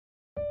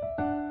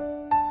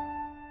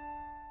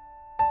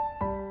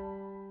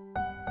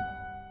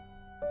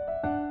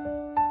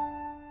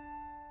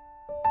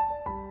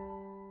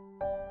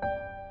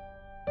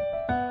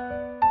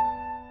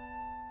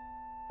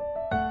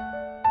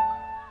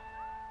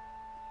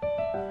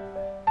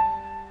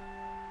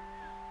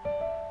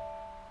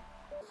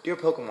Dear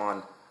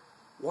Pokemon,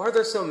 why are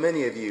there so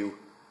many of you?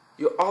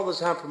 You're all the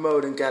time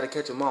promoting gotta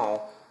catch 'em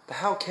all, but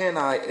how can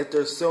I if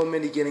there's so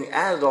many getting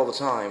added all the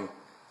time?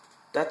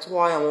 That's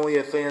why I'm only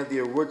a fan of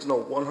the original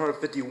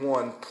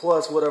 151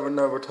 plus whatever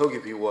number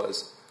Togepi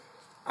was.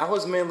 I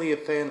was mainly a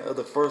fan of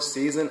the first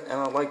season, and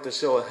I liked the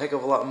show a heck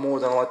of a lot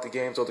more than I liked the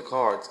games or the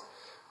cards.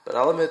 But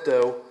I'll admit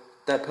though,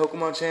 that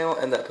Pokemon channel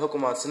and that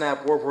Pokemon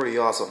Snap were pretty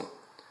awesome.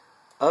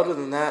 Other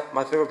than that,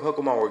 my favorite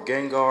Pokemon were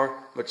Gengar,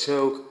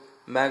 Machoke,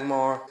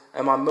 Magmar,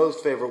 and my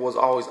most favorite was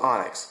always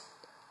Onix.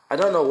 I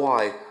don't know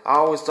why, I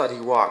always thought he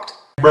rocked.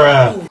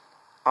 Bruh.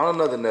 On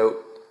another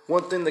note,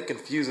 one thing that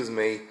confuses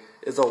me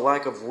is the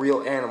lack of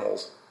real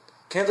animals.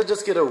 Can't I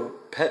just get a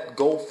pet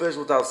goldfish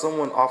without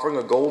someone offering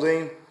a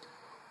Goldeen?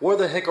 Where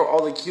the heck are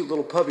all the cute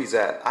little puppies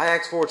at? I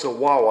asked for a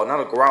Chihuahua,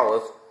 not a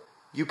Growlithe.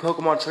 You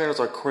Pokemon trainers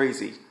are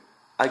crazy.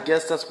 I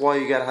guess that's why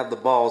you gotta have the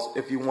balls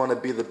if you want to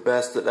be the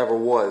best that ever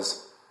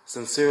was.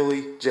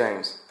 Sincerely,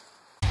 James.